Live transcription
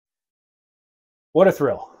What a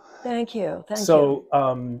thrill. Thank you. Thank you. So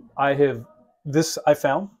I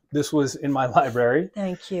found this was in my library.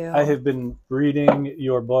 Thank I you. have been reading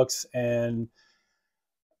your books and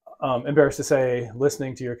embarrassed to say,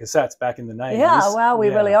 listening to your cassettes back in the Yeah, 90s. wow, we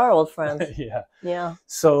really Yeah. are old friends. Yeah. Yeah.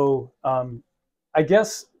 So I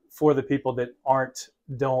guess for the people that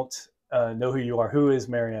don't know who you are, who is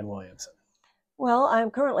Marianne Williamson? Well,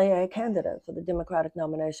 I'm currently a candidate for the Democratic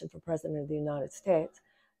nomination for President of the United States.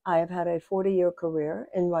 I have had a 40-year career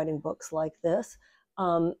in writing books like this.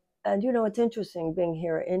 Um, and, it's interesting being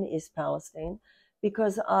here in East Palestine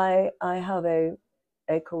because I have a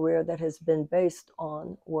career that has been based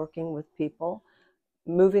on working with people,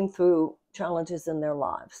 moving through challenges in their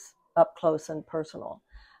lives, up close and personal.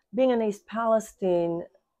 Being in East Palestine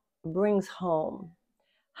brings home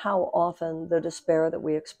how often the despair that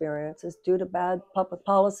we experience is due to bad public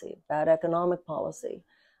policy, bad economic policy.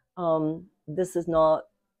 This is not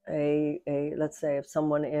let's say, if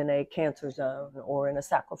someone in a cancer zone or in a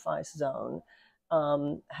sacrifice zone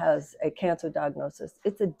has a cancer diagnosis,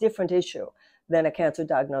 it's a different issue than a cancer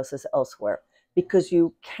diagnosis elsewhere because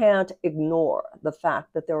you can't ignore the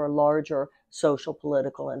fact that there are larger social,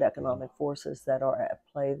 political, and economic forces that are at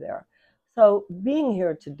play there. So being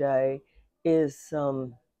here today is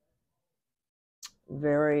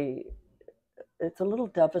very, it's a little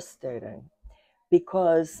devastating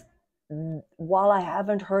because while I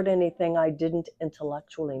haven't heard anything I didn't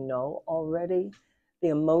intellectually know already, the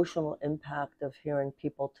emotional impact of hearing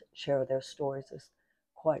people share their stories is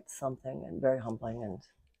quite something and very humbling and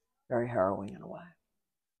very harrowing in a way.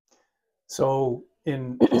 So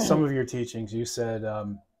in some of your teachings, you said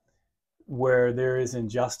where there is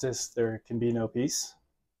injustice, there can be no peace.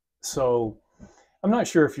 So I'm not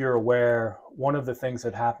sure if you're aware, one of the things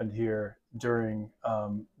that happened here during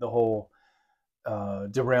the whole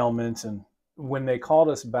derailment, and when they called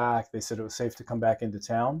us back, they said it was safe to come back into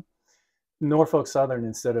town. Norfolk Southern,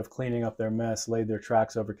 instead of cleaning up their mess, laid their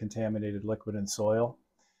tracks over contaminated liquid and soil.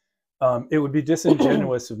 It would be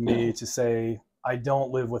disingenuous of me to say I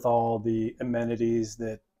don't live with all the amenities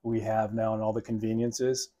that we have now and all the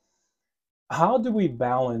conveniences. How do we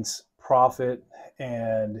balance profit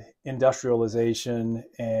and industrialization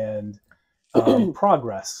and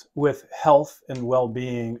progress with health and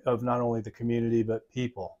well-being of not only the community but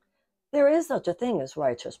people? There is such a thing as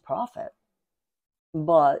righteous profit.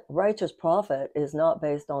 But righteous profit is not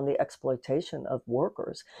based on the exploitation of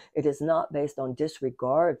workers. It is not based on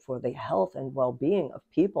disregard for the health and well being of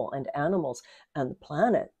people and animals and the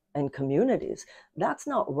planet and communities. That's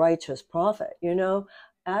not righteous profit.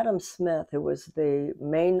 Adam Smith, who was the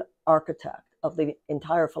main architect of the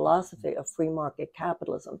entire philosophy of free market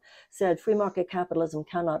capitalism, said free market capitalism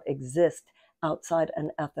cannot exist outside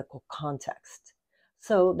an ethical context.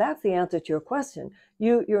 So that's the answer to your question.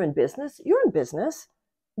 You're in business,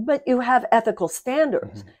 but you have ethical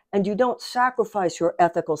standards, and you don't sacrifice your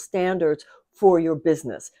ethical standards for your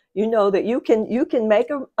business. You know that you can make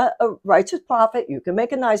a righteous profit, you can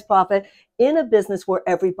make a nice profit in a business where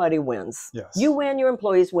everybody wins. Yes. You win, your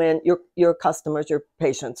employees win, your customers, your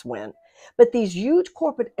patients win. But these huge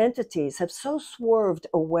corporate entities have so swerved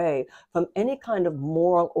away from any kind of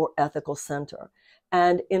moral or ethical center.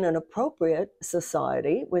 And in an appropriate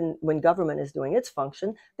society, when government is doing its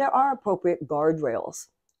function, there are appropriate guardrails.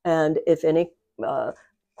 And if any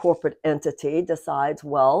corporate entity decides,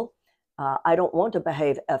 well, I don't want to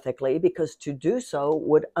behave ethically because to do so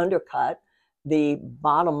would undercut the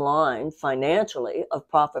bottom line financially of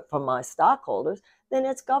profit from my stockholders, then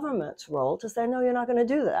it's government's role to say, no, you're not going to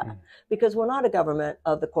do that. Because we're not a government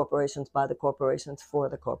of the corporations, by the corporations, for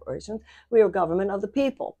the corporations. We are a government of the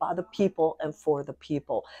people, by the people, and for the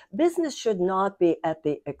people. Business should not be at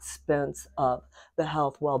the expense of the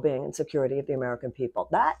health, well-being, and security of the American people.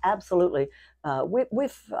 That absolutely, at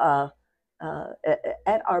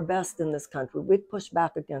our best in this country, we've pushed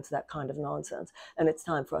back against that kind of nonsense, and it's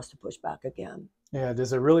time for us to push back again. Yeah,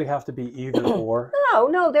 does it really have to be either or?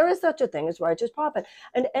 No, there is such a thing as righteous profit.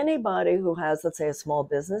 And anybody who has, let's say, a small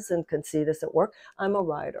business and can see this at work, I'm a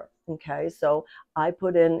writer. Okay, so I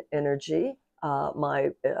put in energy.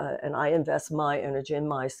 And I invest my energy and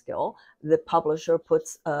my skill. The publisher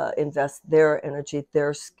invests their energy,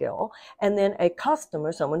 their skill, and then a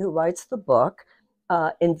customer, someone who writes the book,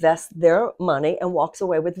 invests their money and walks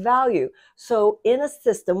away with value. So in a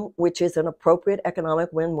system which is an appropriate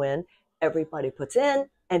economic win-win, everybody puts in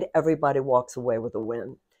and everybody walks away with a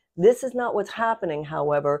win. This is not what's happening,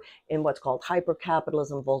 however, in what's called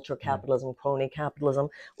hyper-capitalism, vulture capitalism, crony capitalism,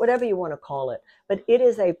 whatever you want to call it. But it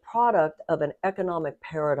is a product of an economic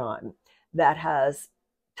paradigm that has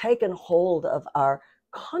taken hold of our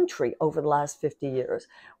country over the last 50 years,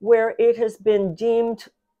 where it has been deemed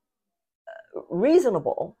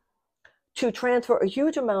reasonable to transfer a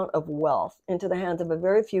huge amount of wealth into the hands of a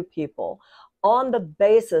very few people on the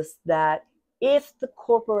basis that if the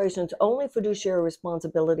corporation's only fiduciary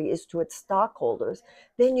responsibility is to its stockholders,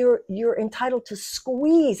 then you're entitled to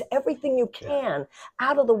squeeze everything you can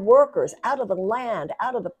out of the workers, out of the land,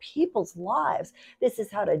 out of the people's lives. This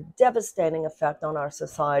has had a devastating effect on our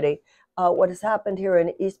society. What has happened here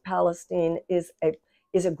in East Palestine is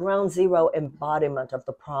a ground zero embodiment of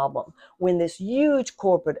the problem, when this huge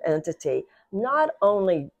corporate entity not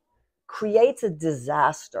only creates a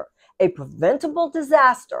disaster, a preventable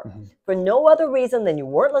disaster, for no other reason than you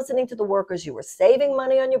weren't listening to the workers, you were saving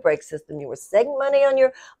money on your brake system, you were saving money on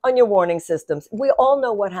your warning systems. We all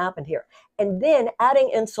know what happened here. And then adding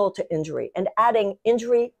insult to injury and adding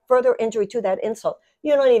injury, further injury to that insult,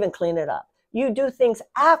 you don't even clean it up. You do things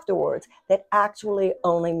afterwards that actually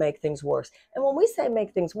only make things worse. And when we say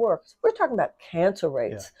make things worse, we're talking about cancer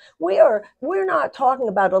rates. We're not talking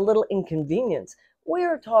about a little inconvenience.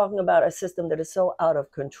 We're talking about a system that is so out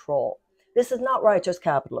of control. This is not righteous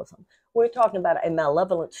capitalism. We're talking about a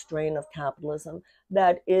malevolent strain of capitalism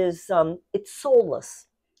that is, it's soulless.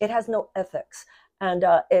 It has no ethics. And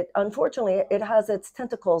unfortunately, it has its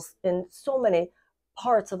tentacles in so many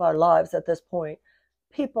parts of our lives at this point.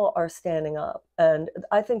 People are standing up. And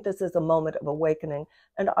I think this is a moment of awakening.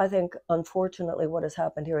 And I think, unfortunately, what has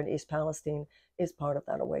happened here in East Palestine is part of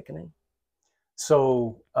that awakening.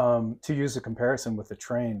 So to use a comparison with the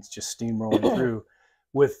trains just steamrolling through,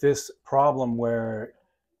 with this problem where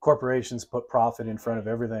corporations put profit in front of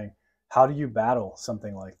everything, how do you battle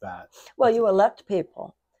something like that? Well, you elect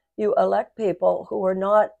people. You elect people who are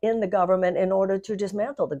not in the government in order to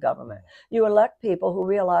dismantle the government. You elect people who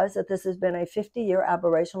realize that this has been a 50-year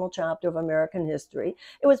aberrational chapter of American history.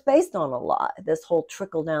 It was based on a lie, this whole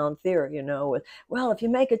trickle-down theory, you know, with, well, if you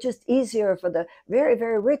make it just easier for the very,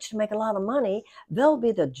 very rich to make a lot of money, they'll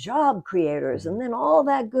be the job creators, and then all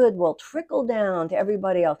that good will trickle down to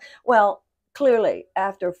everybody else. Well, clearly,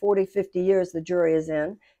 after 40, 50 years, the jury is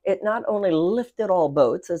in. It not only lifted all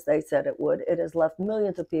boats, as they said it would, it has left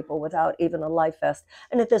millions of people without even a life vest.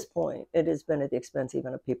 And at this point, it has been at the expense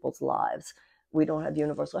even of people's lives. We don't have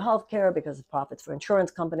universal health care because of profits for insurance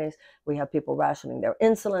companies. We have people rationing their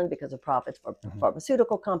insulin because of profits for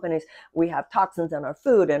pharmaceutical companies. We have toxins in our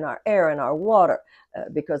food, in our air, in our water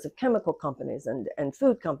because of chemical companies and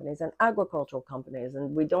food companies and agricultural companies.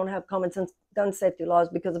 And we don't have common sense gun safety laws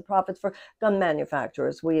because of profits for gun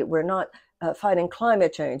manufacturers. We're not fighting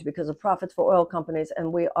climate change because of profits for oil companies.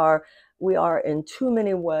 And we are in too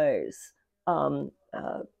many ways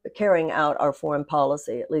carrying out our foreign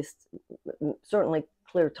policy, at least certainly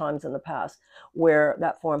clear times in the past, where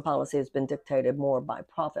that foreign policy has been dictated more by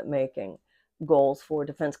profit-making goals for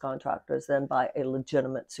defense contractors than by a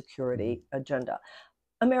legitimate security agenda.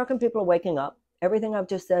 American people are waking up. Everything I've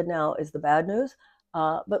just said now is the bad news.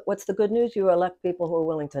 But what's the good news? You elect people who are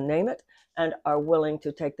willing to name it and are willing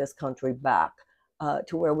to take this country back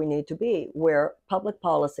to where we need to be, where public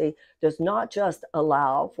policy does not just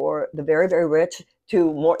allow for the very, very rich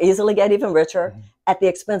to more easily get even richer at the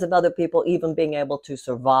expense of other people even being able to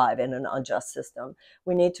survive in an unjust system.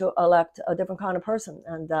 We need to elect a different kind of person,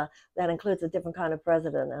 and that includes a different kind of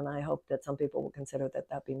president, and I hope that some people will consider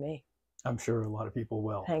that be me. I'm sure a lot of people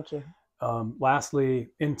will. Thank you.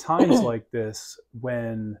 Lastly, in times like this,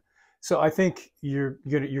 so I think you're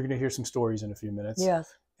going to hear some stories in a few minutes.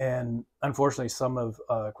 Yes. And unfortunately,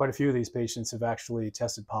 quite a few of these patients have actually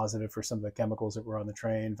tested positive for some of the chemicals that were on the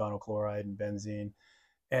train, vinyl chloride and benzene.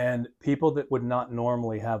 And people that would not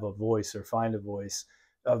normally have a voice or find a voice,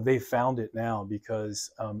 they found it now because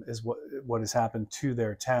is what has happened to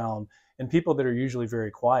their town. And people that are usually very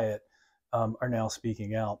quiet are now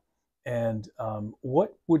speaking out. And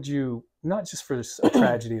what would you, not just for a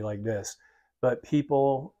tragedy like this, but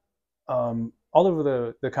people all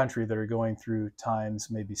over the country that are going through times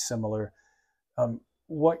maybe similar,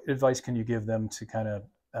 what advice can you give them to kind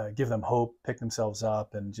of give them hope, pick themselves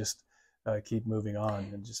up, and just keep moving on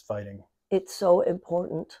and just fighting? It's so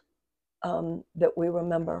important that we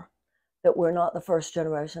remember that we're not the first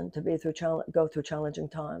generation to go through challenging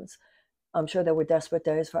times. I'm sure there were desperate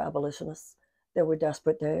days for abolitionists. There were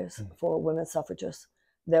desperate days for women suffragists.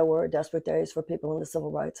 There were desperate days for people in the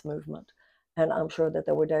civil rights movement. And I'm sure that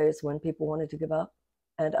there were days when people wanted to give up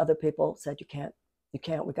and other people said, you can't,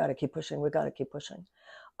 we got to keep pushing, we got to keep pushing.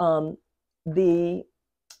 The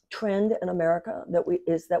trend in America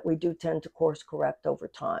is that we do tend to course correct over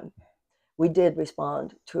time. We did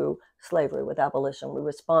respond to slavery with abolition. We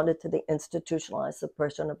responded to the institutionalized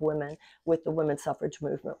suppression of women with the women's suffrage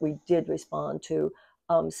movement. We did respond to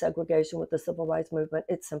segregation with the civil rights movement.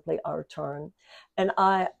 It's simply our turn. And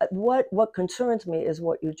what concerns me is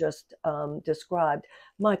what you just described.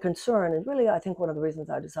 My concern, and really I think one of the reasons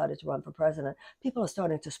I decided to run for president, people are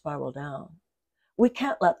starting to spiral down. We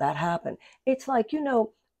can't let that happen. It's like,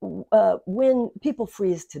 when people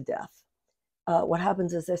freeze to death, what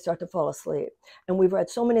happens is they start to fall asleep. And we've read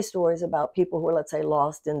so many stories about people who are, let's say,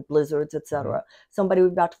 lost in blizzards, etc. Mm-hmm. Somebody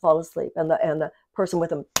was about to fall asleep, and the person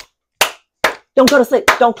with them, don't go to sleep,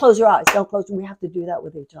 don't close your eyes, don't close. We have to do that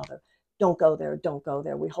with each other. Don't go there, don't go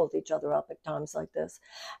there. We hold each other up at times like this.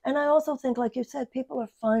 And I also think, like you said, people are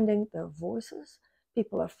finding their voices.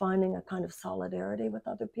 People are finding a kind of solidarity with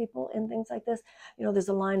other people in things like this. There's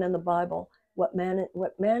a line in the Bible, what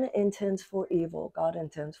man intends for evil, God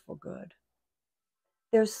intends for good.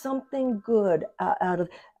 There's something good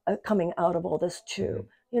coming out of all this too.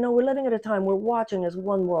 We're living at a time we're watching as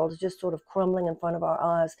one world is just sort of crumbling in front of our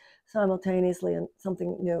eyes simultaneously, and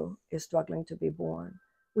something new is struggling to be born.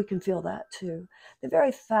 We can feel that too. The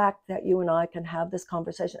very fact that you and I can have this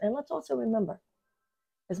conversation, and let's also remember,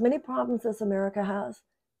 as many problems as America has,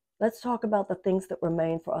 let's talk about the things that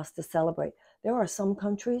remain for us to celebrate. There are some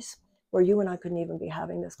countries where you and I couldn't even be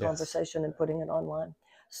having this conversation and putting it online.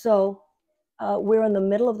 So we're in the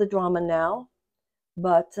middle of the drama now,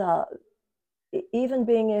 but even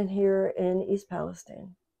being in here in East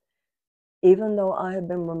Palestine, even though I have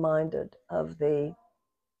been reminded of the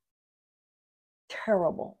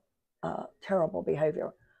terrible, terrible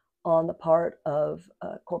behavior on the part of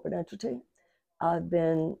a corporate entity, I've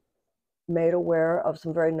been made aware of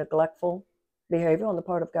some very neglectful behavior on the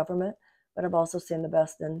part of government, but I've also seen the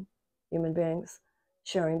best in human beings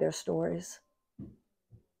sharing their stories,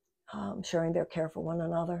 sharing their care for one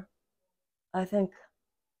another. I think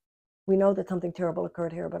we know that something terrible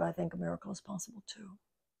occurred here, but I think a miracle is possible too.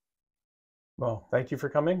 Well, thank you for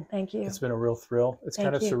coming. Thank you. It's been a real thrill. It's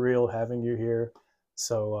kind of surreal having you here.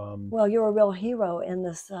 So, well, you're a real hero in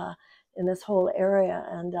this whole area,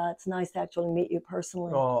 and it's nice to actually meet you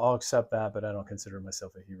personally. Well, I'll accept that, but I don't consider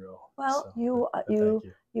myself a hero. Well, so,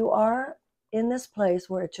 you are in this place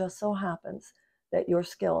where it just so happens that your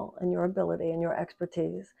skill and your ability and your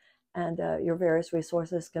expertise and your various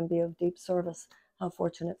resources can be of deep service. How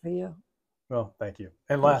fortunate for you. Well, thank you.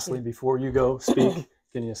 And lastly, before you go speak,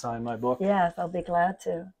 can you sign my book? Yes, I'll be glad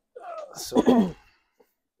to.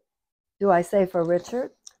 Do I say for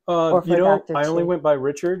Richard? Or for Dr. I only went by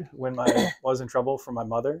Richard when I was in trouble for my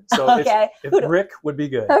mother. So if Rick would be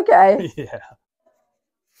good. Okay. Yeah.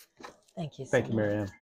 Thank you so much. Thank you, Marianne.